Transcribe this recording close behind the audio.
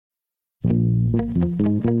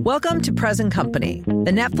Welcome to Present Company,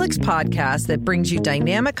 the Netflix podcast that brings you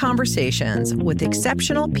dynamic conversations with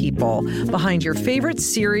exceptional people behind your favorite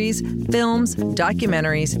series, films,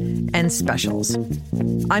 documentaries, and specials.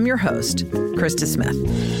 I'm your host, Krista Smith.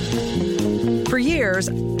 For years,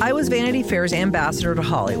 I was Vanity Fair's ambassador to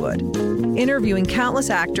Hollywood, interviewing countless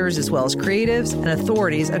actors as well as creatives and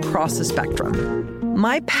authorities across the spectrum.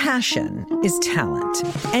 My passion is talent,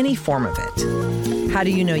 any form of it. How do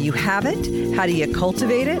you know you have it? How do you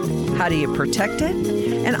cultivate it? How do you protect it?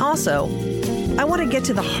 And also, I want to get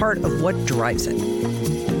to the heart of what drives it.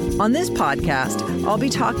 On this podcast, I'll be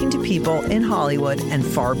talking to people in Hollywood and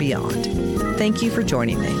far beyond. Thank you for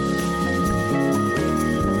joining me.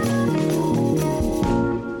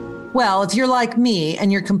 Well, if you're like me and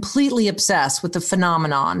you're completely obsessed with the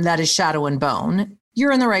phenomenon that is Shadow and Bone,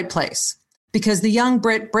 you're in the right place. Because the young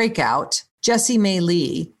Brit breakout, Jessie May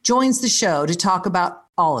Lee, joins the show to talk about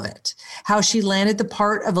all of it. How she landed the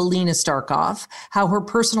part of Alina Starkov, how her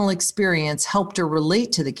personal experience helped her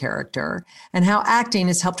relate to the character, and how acting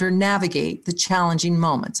has helped her navigate the challenging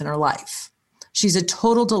moments in her life. She's a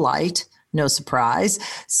total delight, no surprise,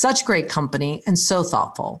 such great company, and so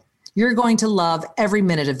thoughtful. You're going to love every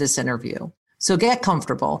minute of this interview. So get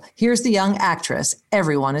comfortable. Here's the young actress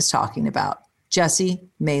everyone is talking about, Jessie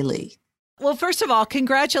May Lee. Well, first of all,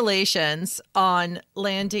 congratulations on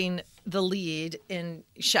landing the lead in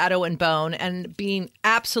Shadow and Bone and being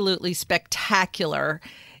absolutely spectacular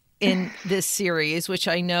in this series, which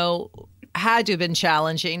I know had to have been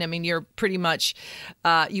challenging. I mean, you're pretty much,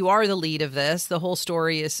 you are the lead of this. The whole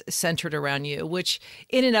story is centered around you, which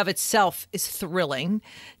in and of itself is thrilling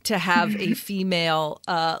to have a female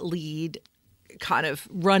lead kind of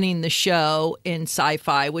running the show in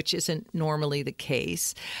sci-fi, which isn't normally the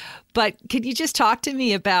case. But could you just talk to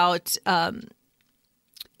me about,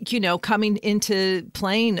 coming into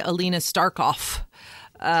playing Alina Starkov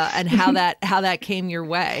and how that came your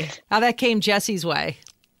way, how that came Jessie's way?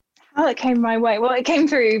 How it came my way? Well, it came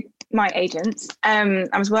through my agents. I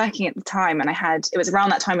was working at the time and it was around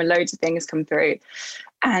that time when loads of things come through.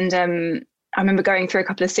 And I remember going through a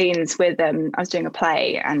couple of scenes with, I was doing a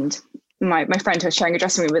play and my friend who I was sharing a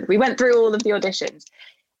dressing room with, we went through all of the auditions.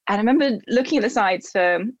 And I remember looking at the sides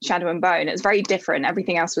for Shadow and Bone. It was very different.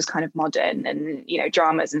 Everything else was kind of modern and,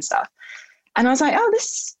 dramas and stuff. And I was like, oh,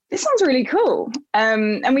 this sounds really cool.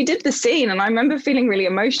 And we did the scene and I remember feeling really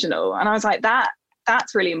emotional. And I was like,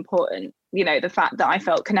 that's really important. The fact that I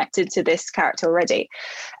felt connected to this character already.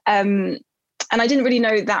 And I didn't really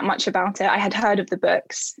know that much about it. I had heard of the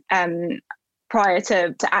books. Prior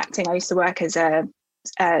to acting, I used to work as a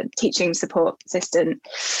teaching support assistant.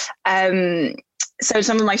 So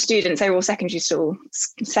some of my students, they were all secondary school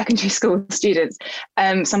students.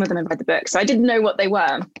 Some of them had read the book. So I didn't know what they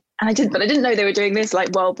were. But I didn't know they were doing this like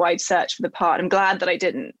worldwide search for the part. I'm glad that I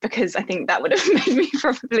didn't, because I think that would have made me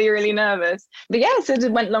probably really nervous. But yeah, so I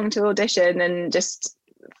went along to audition and just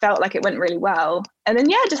felt like it went really well. And then,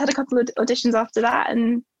 just had a couple of auditions after that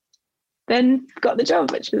and then got the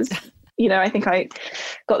job, which was, I think I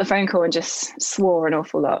got the phone call and just swore an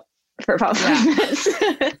awful lot for about 5 minutes.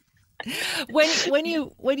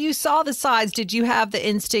 When you saw the sides, did you have the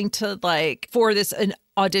instinct to for an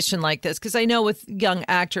audition like this? Because I know with young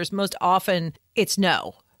actors, most often it's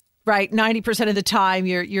no, right? 90% of the time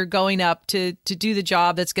you're going up to do the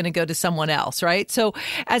job that's going to go to someone else, right? So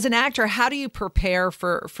as an actor, how do you prepare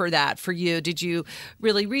for that for you? Did you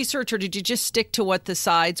really research or did you just stick to what the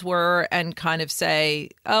sides were and kind of say,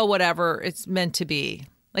 oh, whatever, it's meant to be?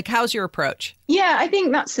 How's your approach? Yeah, I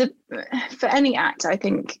think that's for any actor, I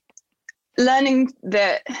think learning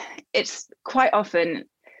that it's quite often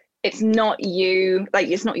it's not you,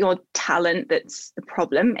 it's not your talent that's the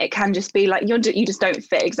problem. It can just be you just don't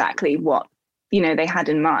fit exactly what they had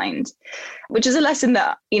in mind, which is a lesson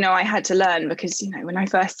that I had to learn because when I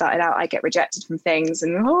first started out, I get rejected from things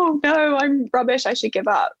and oh no, I'm rubbish, I should give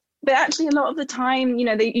up. But actually a lot of the time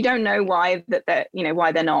you don't know why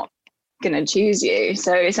why they're not going to choose you.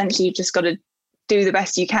 So essentially you've just got to do the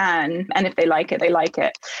best you can, and if they like it, they like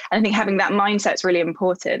it. And I think having that mindset is really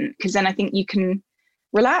important, because then I think you can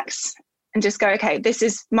relax and just go, okay, this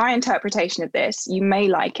is my interpretation of this. You may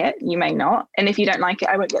like it, you may not, and if you don't like it,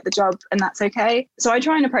 I won't get the job, and that's okay. So I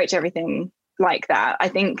try and approach everything like that. I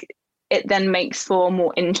think it then makes for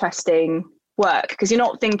more interesting work, because you're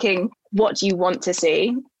not thinking what do you want to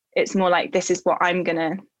see, it's more like this is what I'm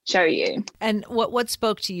gonna show you. And what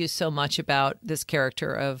spoke to you so much about this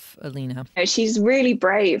character of Alina? She's really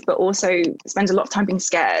brave, but also spends a lot of time being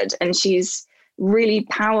scared. And she's really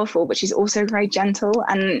powerful, but she's also very gentle.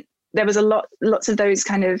 And there was lots of those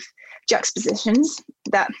kind of juxtapositions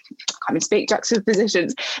that I can't even speak,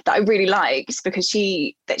 juxtapositions that I really liked, because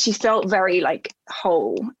she felt very like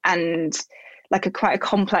whole and like quite a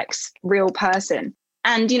complex real person.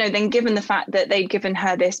 And, you know, then given the fact that they'd given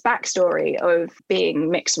her this backstory of being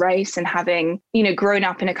mixed race and having, you know, grown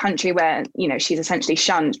up in a country where, you know, she's essentially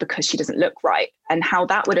shunned because she doesn't look right, and how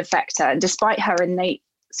that would affect her. And despite her innate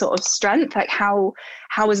sort of strength, like how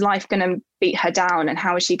is life going to beat her down, and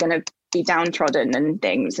how is she going to be downtrodden and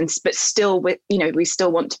things? And but still, with, you know, we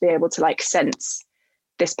still want to be able to like sense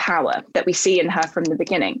this power that we see in her from the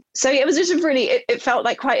beginning. So it was just a really, it felt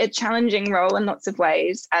like quite a challenging role in lots of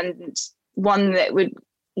ways, and one that would,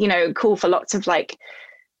 you know, call for lots of like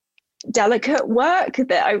delicate work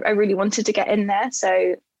that I really wanted to get in there.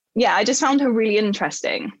 So yeah, I just found her really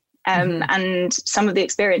interesting. And some of the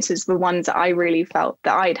experiences were ones that I really felt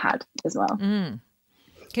that I'd had as well.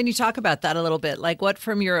 Can you talk about that a little bit? Like, what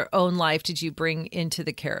from your own life did you bring into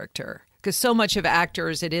the character? Because so much of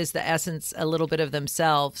actors, it is the essence, a little bit of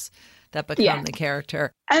themselves that become the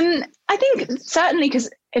character. I think certainly, because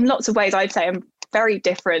in lots of ways, I'd say I'm very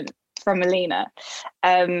different from Alina.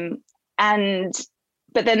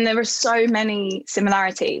 But then there are so many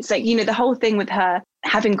similarities. Like, you know, the whole thing with her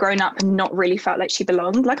having grown up and not really felt like she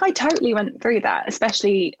belonged. Like, I totally went through that,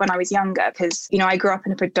 especially when I was younger, because, you know, I grew up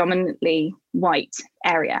in a predominantly white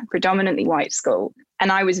area, predominantly white school.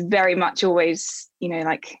 And I was very much always, you know,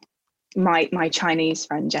 like my Chinese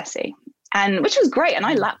friend, Jessie, and which was great. And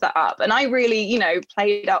I lapped that up, and I really, you know,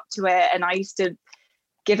 played up to it. And I used to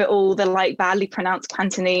give it all the like badly pronounced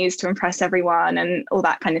Cantonese to impress everyone and all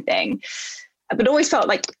that kind of thing. But always felt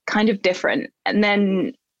like kind of different. And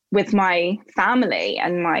then with my family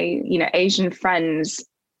and my, you know, Asian friends,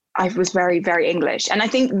 I was very, very English. And I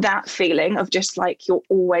think that feeling of just like, you're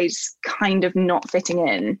always kind of not fitting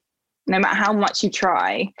in, no matter how much you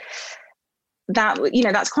try, that, you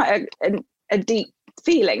know, that's quite a deep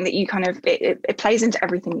feeling that you kind of, it plays into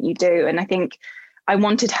everything that you do. And I think I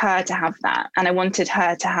wanted her to have that. And I wanted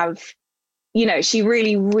her to have, you know, she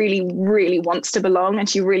really, really, really wants to belong, and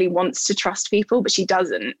she really wants to trust people, but she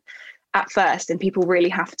doesn't at first. And people really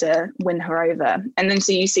have to win her over. And then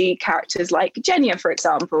so you see characters like Genya, for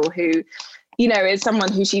example, who, you know, is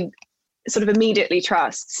someone who she sort of immediately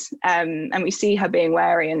trusts. And we see her being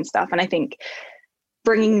wary and stuff. And I think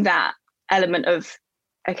bringing that element of,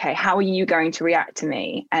 okay, how are you going to react to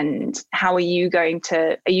me? And are you going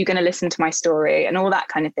to listen to my story and all that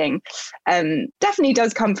kind of thing? Definitely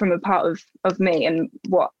does come from a part of me and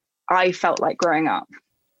what I felt like growing up.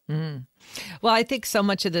 Well, I think so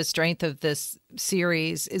much of the strength of this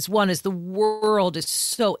series is the world is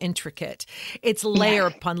so intricate. It's layer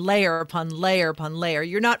upon layer upon layer upon layer.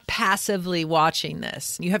 You're not passively watching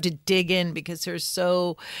this. You have to dig in, because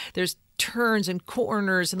there's turns and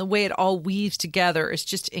corners, and the way it all weaves together is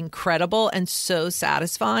just incredible and so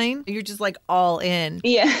satisfying. You're just like all in.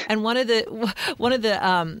 Yeah. And one of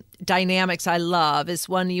the dynamics I love is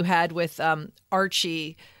one you had with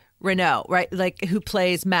Archie Renault, right? Like, who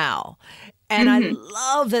plays Mal. And I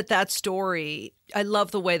love that story. I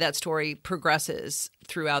love the way that story progresses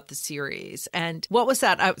throughout the series. And what was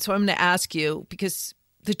that? So I'm going to ask you, because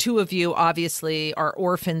the two of you obviously are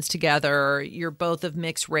orphans together. You're both of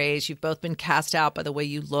mixed race. You've both been cast out by the way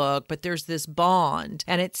you look, but there's this bond,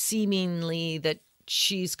 and it's seemingly that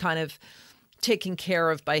she's kind of taken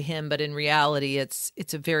care of by him, but in reality, it's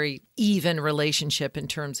a very even relationship in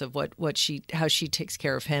terms of how she takes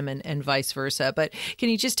care of him and vice versa. But can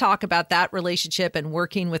you just talk about that relationship and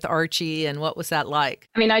working with Archie, and what was that like?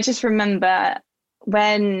 I mean, I just remember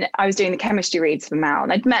when I was doing the chemistry reads for Mal,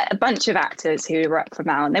 and I'd met a bunch of actors who were up for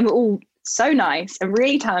Mal, and they were all so nice and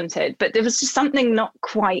really talented, but there was just something not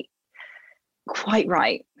quite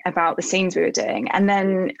right about the scenes we were doing. And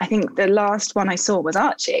then I think the last one I saw was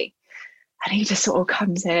Archie, and he just sort of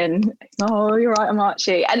comes in, oh, you're right, I'm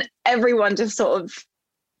Archie. And everyone just sort of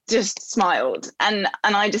just smiled. And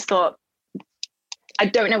I just thought, I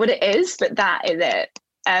don't know what it is, but that is it.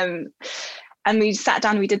 And we sat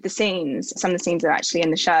down, we did the scenes. Some of the scenes are actually in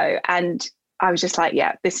the show. And I was just like,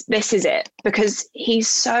 yeah, this is it. Because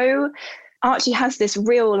Archie has this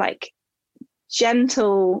real, like,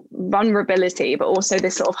 gentle vulnerability, but also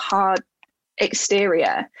this sort of hard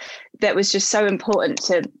exterior that was just so important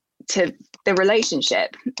to the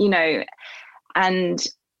relationship, you know. And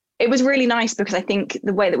it was really nice, because I think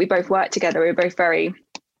the way that we both worked together, we were both very,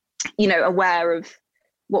 you know, aware of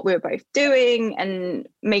what we were both doing and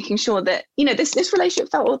making sure that, you know, this relationship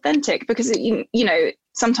felt authentic. Because, you know,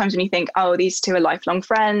 sometimes when you think, oh, these two are lifelong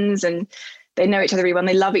friends and they know each other really well and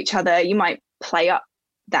they love each other, you might play up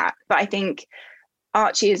that. But I think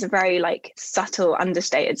Archie is a very, like, subtle,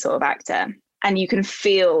 understated sort of actor. And you can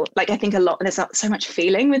feel, like, I think there's so much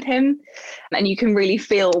feeling with him, and you can really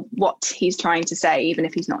feel what he's trying to say, even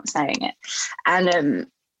if he's not saying it. And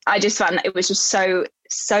I just found that it was just so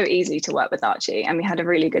easy to work with Archie, and we had a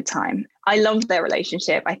really good time. I loved their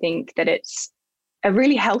relationship. I think that it's a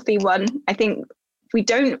really healthy one. I think we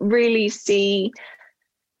don't really see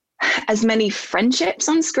as many friendships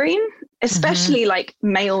on screen, especially like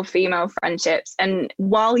male-female friendships. And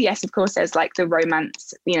while, yes, of course, there's like the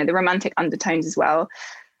romance, the romantic undertones as well,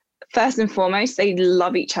 first and foremost, they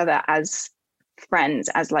love each other as friends,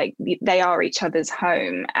 as like they are each other's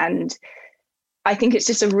home. And I think it's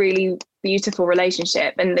just a really beautiful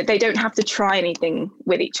relationship, and they don't have to try anything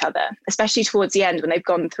with each other, especially towards the end when they've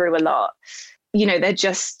gone through a lot. They're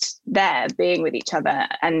just there being with each other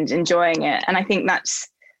and enjoying it. And I think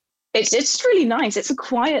it's really nice. It's a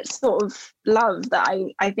quiet sort of love that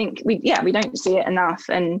I think we don't see it enough.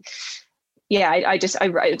 And I just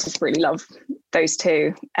really love those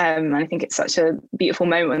two. And I think it's such a beautiful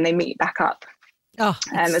moment when they meet back up. Oh,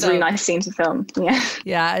 it's a really nice scene to film. Yeah.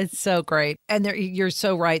 Yeah, it's so great. And you're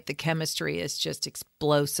so right. The chemistry is just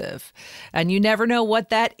explosive. And you never know what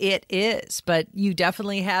that it is, but you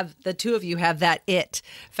definitely the two of you have that it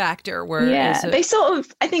factor where they sort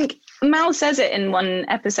of, I think Mal says it in one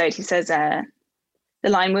episode. He says the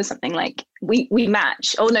line was something like, we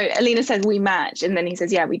match. Oh no, Alina says we match. And then he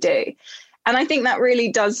says, yeah, we do. And I think that's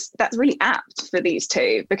really apt for these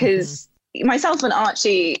two, because myself and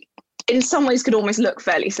Archie in some ways could almost look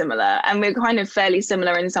fairly similar, and we're kind of fairly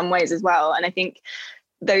similar in some ways as well. And I think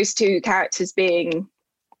those two characters being,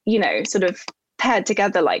 sort of paired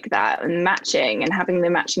together like that and matching and having the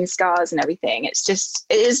matching scars and everything, it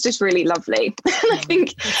is just really lovely. And I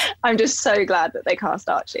think I'm just so glad that they cast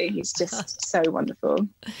Archie. He's just so wonderful.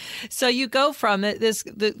 So you go from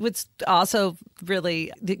what's also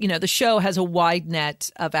really, the show has a wide net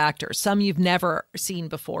of actors. Some you've never seen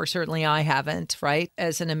before. Certainly I haven't, right?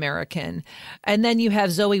 As an American. And then you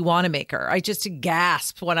have Zoe Wanamaker. I just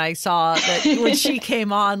gasped when I saw that when she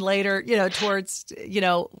came on later, towards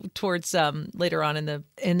later on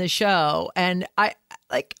in the show. And I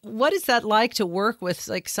like, what is that like to work with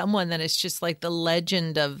like someone that is just like the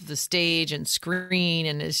legend of the stage and screen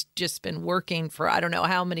and has just been working for I don't know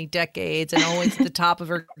how many decades and always at the top of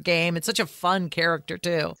her game? It's such a fun character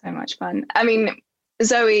too. So much fun. I mean,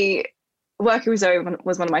 working with Zoe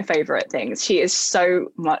was one of my favorite things. She is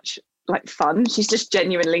so much like fun. She's just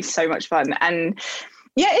genuinely so much fun. And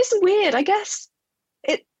yeah, it's weird, I guess.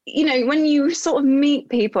 When you sort of meet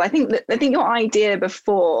people, I think your idea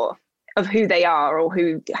before of who they are or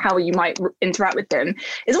how you might interact with them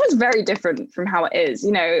is always very different from how it is.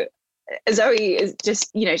 Zoe is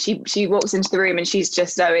just, she walks into the room and she's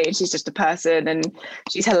just Zoe, and she's just a person, and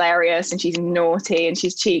she's hilarious and she's naughty and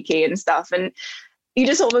she's cheeky and stuff. And you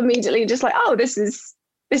just sort of immediately just like, oh, this is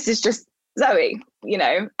just Zoe,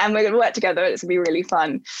 and we're going to work together. It's going to be really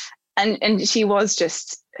fun. And she was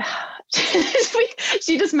just,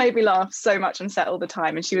 she just made me laugh so much on set all the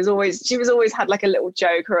time. And she was always had like a little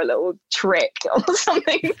joke or a little trick or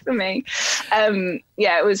something for me.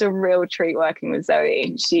 It was a real treat working with Zoe.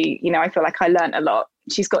 And she, I feel like I learned a lot.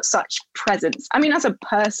 She's got such presence. I mean, as a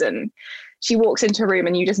person, she walks into a room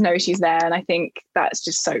and you just know she's there. And I think that's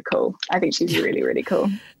just so cool. I think she's really, really cool.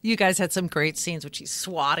 You guys had some great scenes when she's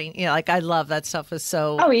swatting. I love that stuff. Is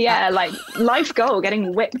so. Oh, yeah. Like life goal,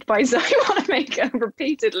 getting whipped by Zoe Wanamaker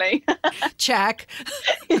repeatedly. Check.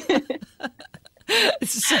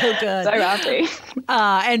 It's so good. So happy.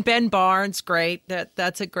 And Ben Barnes, great.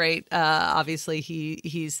 That's a great, obviously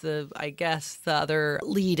he's the other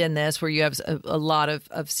lead in this, where you have a lot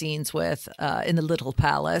of scenes with in the Little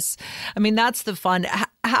Palace. I mean, that's the fun.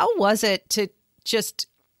 How was it to just,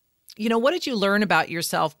 what did you learn about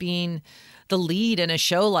yourself being the lead in a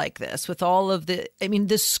show like this with all of the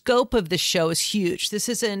scope of the show is huge. This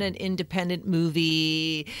isn't an independent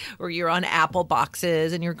movie where you're on Apple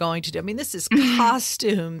boxes and you're going to this is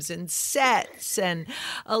costumes and sets and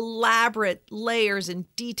elaborate layers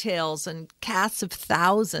and details and casts of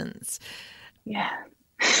thousands. Yeah.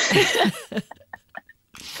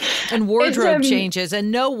 And wardrobe changes,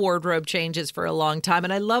 and no wardrobe changes for a long time.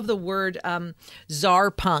 And I love the word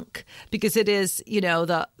czar punk, because it is,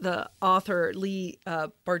 the author Lee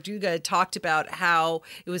Barduga talked about how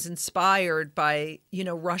it was inspired by,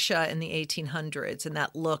 Russia in the 1800s and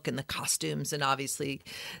that look and the costumes. And obviously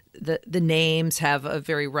the names have a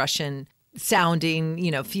very Russian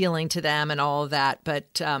sounding, feeling to them and all of that.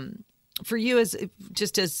 But for you as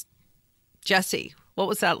Jessie, what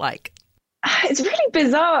was that like? It's really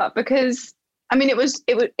bizarre because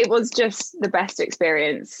it was just the best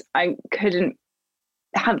experience. I couldn't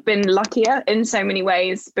have been luckier in so many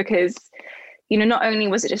ways, because you know, not only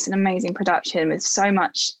was it just an amazing production with so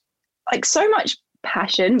much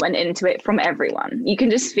passion went into it from everyone. You can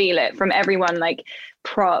just feel it from everyone, like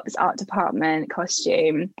props, art department,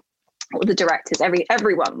 costume, all the directors,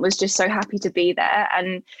 everyone was just so happy to be there.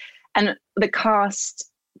 And the cast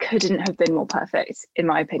couldn't have been more perfect, in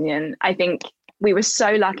my opinion. I think we were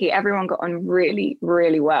so lucky. Everyone got on really,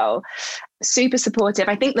 really well. Super supportive.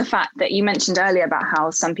 I think the fact that you mentioned earlier about how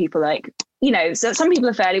some people, like, you know, so some people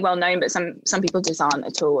are fairly well known, but some people just aren't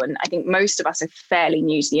at all. And I think most of us are fairly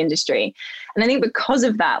new to the industry. And I think because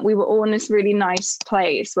of that, we were all in this really nice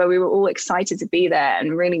place where we were all excited to be there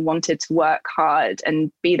and really wanted to work hard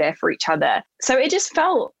and be there for each other. So it just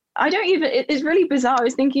felt, it's really bizarre. I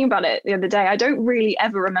was thinking about it the other day. I don't really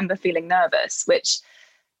ever remember feeling nervous, which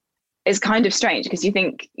is kind of strange because you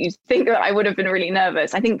think that I would have been really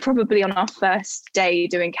nervous. I think probably on our first day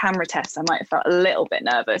doing camera tests, I might have felt a little bit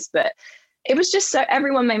nervous, but it was just so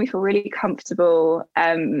everyone made me feel really comfortable.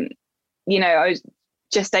 You know, I was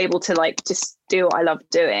just able to like just do what I love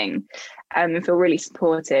doing and feel really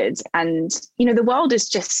supported. And, you know, the world is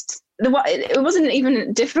just, it wasn't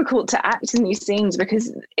even difficult to act in these scenes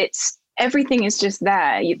because everything is just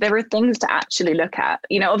there. There are things to actually look at.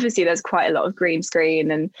 You know, obviously there's quite a lot of green screen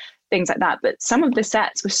and things like that, but some of the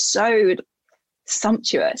sets were so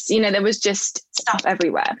sumptuous. You know, there was just stuff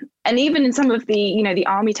everywhere. And even in some of the, you know, the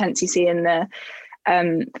army tents you see in the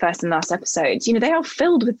first and last episodes, you know, they are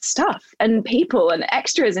filled with stuff and people and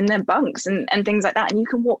extras in their bunks and things like that. And you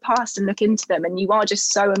can walk past and look into them and you are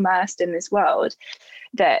just so immersed in this world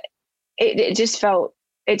that it just felt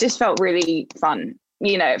really fun.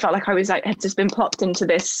 You know, it felt like I was like, had just been plopped into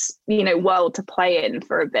this, you know, world to play in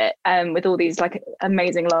for a bit, with all these like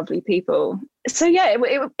amazing, lovely people. So yeah,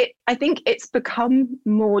 I think it's become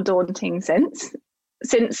more daunting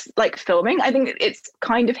since like filming. I think it's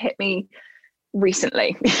kind of hit me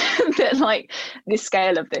recently that like the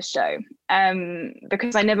scale of this show,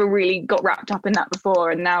 because I never really got wrapped up in that before,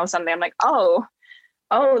 and now suddenly I'm like, oh,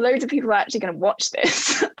 loads of people are actually going to watch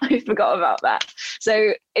this. I forgot about that.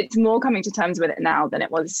 So it's more coming to terms with it now than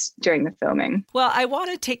it was during the filming. Well, I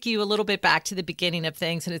want to take you a little bit back to the beginning of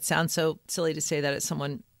things. And it sounds so silly to say that as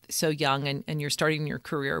someone so young and you're starting your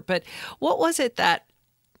career. But what was that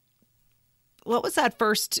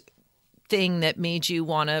first thing that made you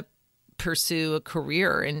want to pursue a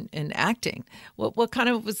career in acting? What kind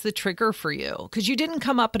of was the trigger for you? Because you didn't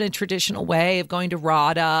come up in a traditional way of going to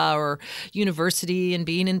RADA or university and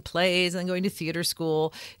being in plays and going to theater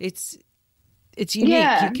school. It's unique.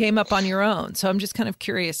 Yeah. You came up on your own. So I'm just kind of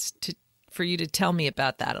curious for you to tell me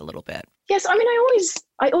about that a little bit. Yes, I mean,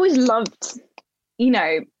 I always loved, you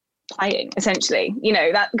know, playing, essentially, you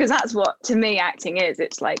know, that because that's what to me acting is.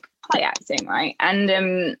 It's like play acting, right?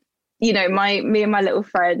 And you know, me and my little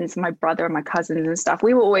friends, my brother and my cousins and stuff,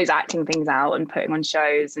 we were always acting things out and putting on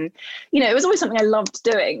shows. And, you know, it was always something I loved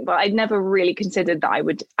doing, but I'd never really considered that I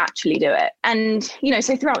would actually do it. And, you know,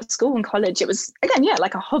 so throughout school and college, it was, again, yeah,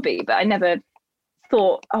 like a hobby, but I never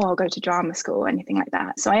thought, oh, I'll go to drama school or anything like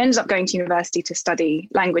that. So I ended up going to university to study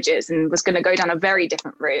languages and was going to go down a very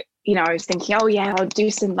different route. You know, I was thinking, oh yeah, I'll do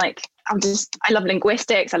some I love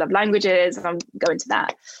linguistics, I love languages, and I'm going to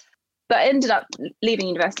that. But I ended up leaving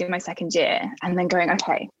university in my second year and then going,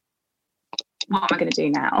 okay, what am I going to do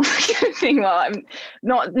now? Well, I'm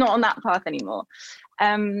not on that path anymore.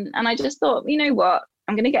 And I just thought, you know what,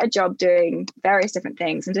 I'm going to get a job doing various different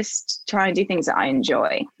things and just try and do things that I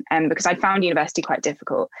enjoy. Because I found university quite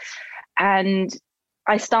difficult. And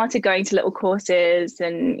I started going to little courses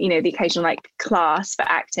and, you know, the occasional like class for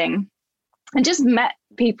acting, and just met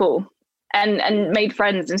people and made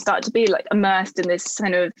friends and started to be like immersed in this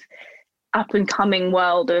kind of up and coming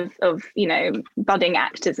world of, you know, budding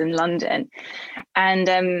actors in London. And,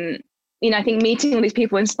 you know, I think meeting all these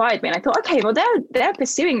people inspired me, and I thought, okay, well, they're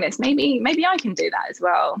pursuing this. Maybe I can do that as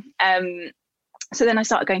well. So then I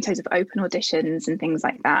started going to loads of open auditions and things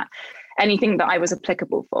like that. Anything that I was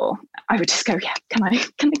applicable for, I would just go, yeah, can I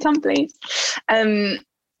come, please? And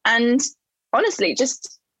honestly,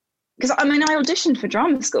 just because I auditioned for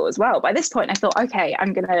drama school as well. By this point, I thought, okay,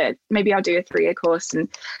 maybe I'll do a 3-year course. And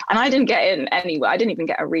I didn't get in anywhere. I didn't even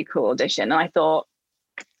get a recall audition. And I thought,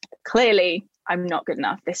 clearly, I'm not good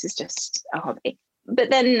enough. This is just a hobby. But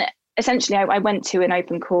then essentially I went to an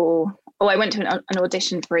open call, or I went to an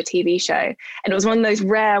audition for a TV show. And it was one of those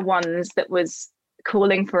rare ones that was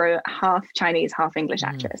calling for a half Chinese, half English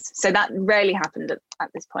actress. So that rarely happened at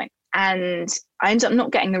this point. And I ended up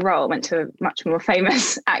not getting the role, went to a much more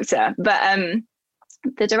famous actor. But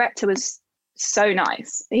the director was so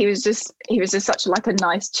nice. He was just such like a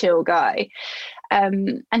nice, chill guy.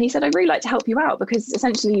 And he said, I'd really like to help you out because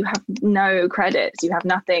essentially you have no credits, you have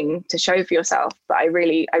nothing to show for yourself. But I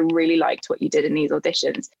really liked what you did in these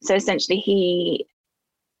auditions. So essentially he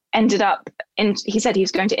ended up, he said he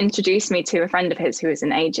was going to introduce me to a friend of his who is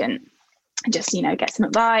an agent, and just, you know, get some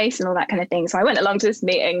advice and all that kind of thing. So I went along to this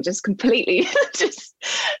meeting just completely just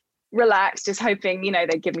relaxed, just hoping, you know,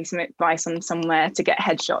 they'd give me some advice on somewhere to get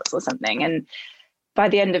headshots or something. And by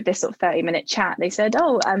the end of this sort of 30-minute chat, they said,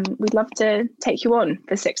 we'd love to take you on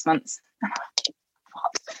for 6 months. And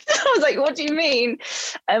I was like, what do you mean?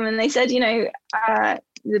 And they said, you know,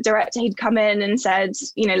 the director, he'd come in and said,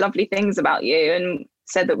 you know, lovely things about you and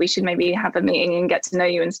said that we should maybe have a meeting and get to know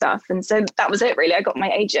you and stuff. And so that was it, really. I got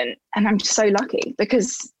my agent, and I'm just so lucky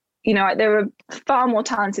because, you know, there are far more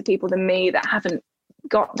talented people than me that haven't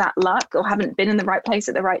got that luck or haven't been in the right place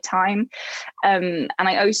at the right time. And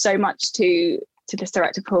I owe so much to this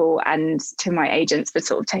director Paul and to my agents for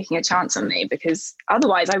sort of taking a chance on me, because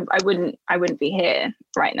otherwise I wouldn't be here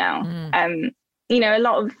right now. You know, a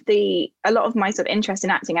lot of my sort of interest in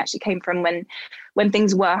acting actually came from when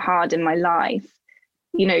things were hard in my life.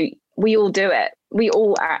 You know, we all do it. We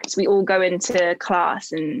all act. We all go into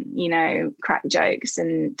class and, you know, crack jokes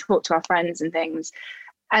and talk to our friends and things.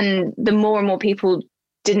 And the more and more people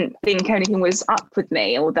didn't think anything was up with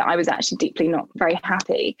me, or that I was actually deeply not very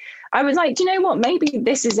happy, I was like, do you know what? Maybe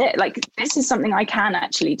this is it. Like, this is something I can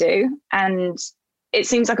actually do. And it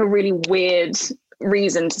seems like a really weird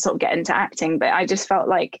reason to sort of get into acting, but I just felt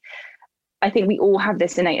like, I think we all have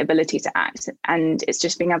this innate ability to act, and it's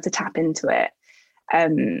just being able to tap into it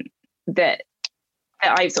that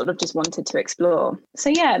I sort of just wanted to explore. So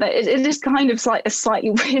yeah, it is kind of like a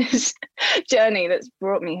slightly weird journey that's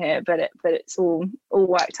brought me here, but it's all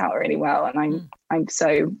worked out really well, and I'm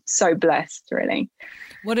so blessed, really.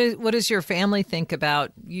 What does your family think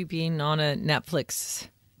about you being on a Netflix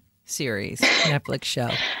series, Netflix show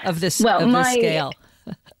of this scale?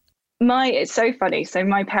 It's so funny. So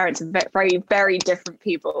my parents are very, very different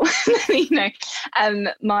people. You know,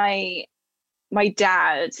 my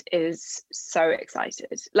dad is so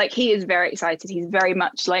excited. Like, he is very excited. He's very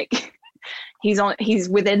much like, he's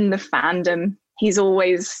within the fandom. He's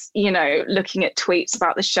always, you know, looking at tweets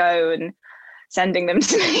about the show and sending them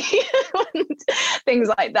to me and things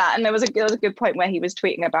like that. And there was a good point where he was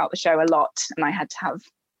tweeting about the show a lot, and I had to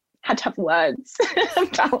have words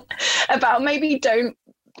about maybe don't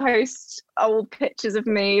post old pictures of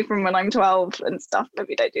me from when I'm 12 and stuff.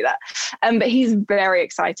 Maybe don't do that. But he's very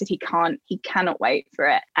excited. He cannot wait for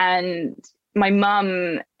it. And my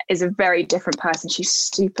mum is a very different person. She's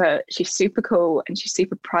super cool, and she's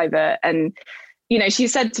super private. And, you know, she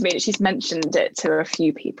said to me that she's mentioned it to a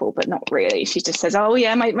few people, but not really. She just says, oh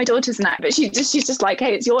yeah, my daughter's an actor. But she's just like,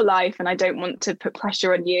 hey, it's your life, and I don't want to put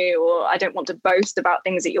pressure on you, or I don't want to boast about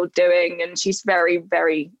things that you're doing. And she's very,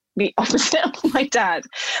 very the opposite of my dad,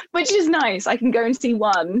 which is nice. I can go and see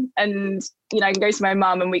one, and, you know, I can go to my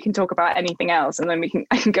mum and we can talk about anything else, and then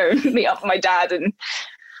I can go and meet up with my dad and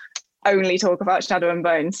only talk about Shadow and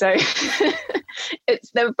Bone. So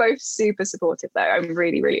they're both super supportive though. I'm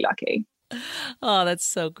really, really lucky. Oh, that's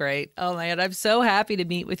so great. Oh my God, I'm so happy to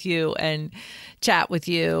meet with you and chat with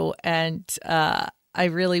you, and I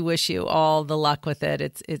really wish you all the luck with it.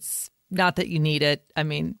 It's not that you need it. I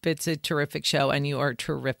mean, it's a terrific show, and you are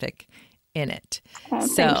terrific in it. Oh,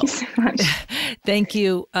 thank you so much. Thank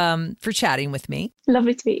you for chatting with me.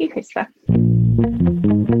 Lovely to meet you, Christopher.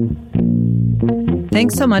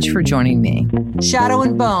 Thanks so much for joining me. Shadow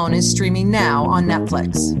and Bone is streaming now on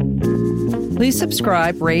Netflix. Please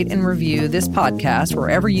subscribe, rate, and review this podcast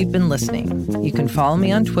wherever you've been listening. You can follow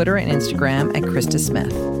me on Twitter and Instagram at Krista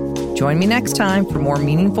Smith. Join me next time for more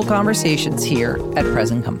meaningful conversations here at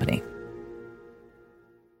Present Company.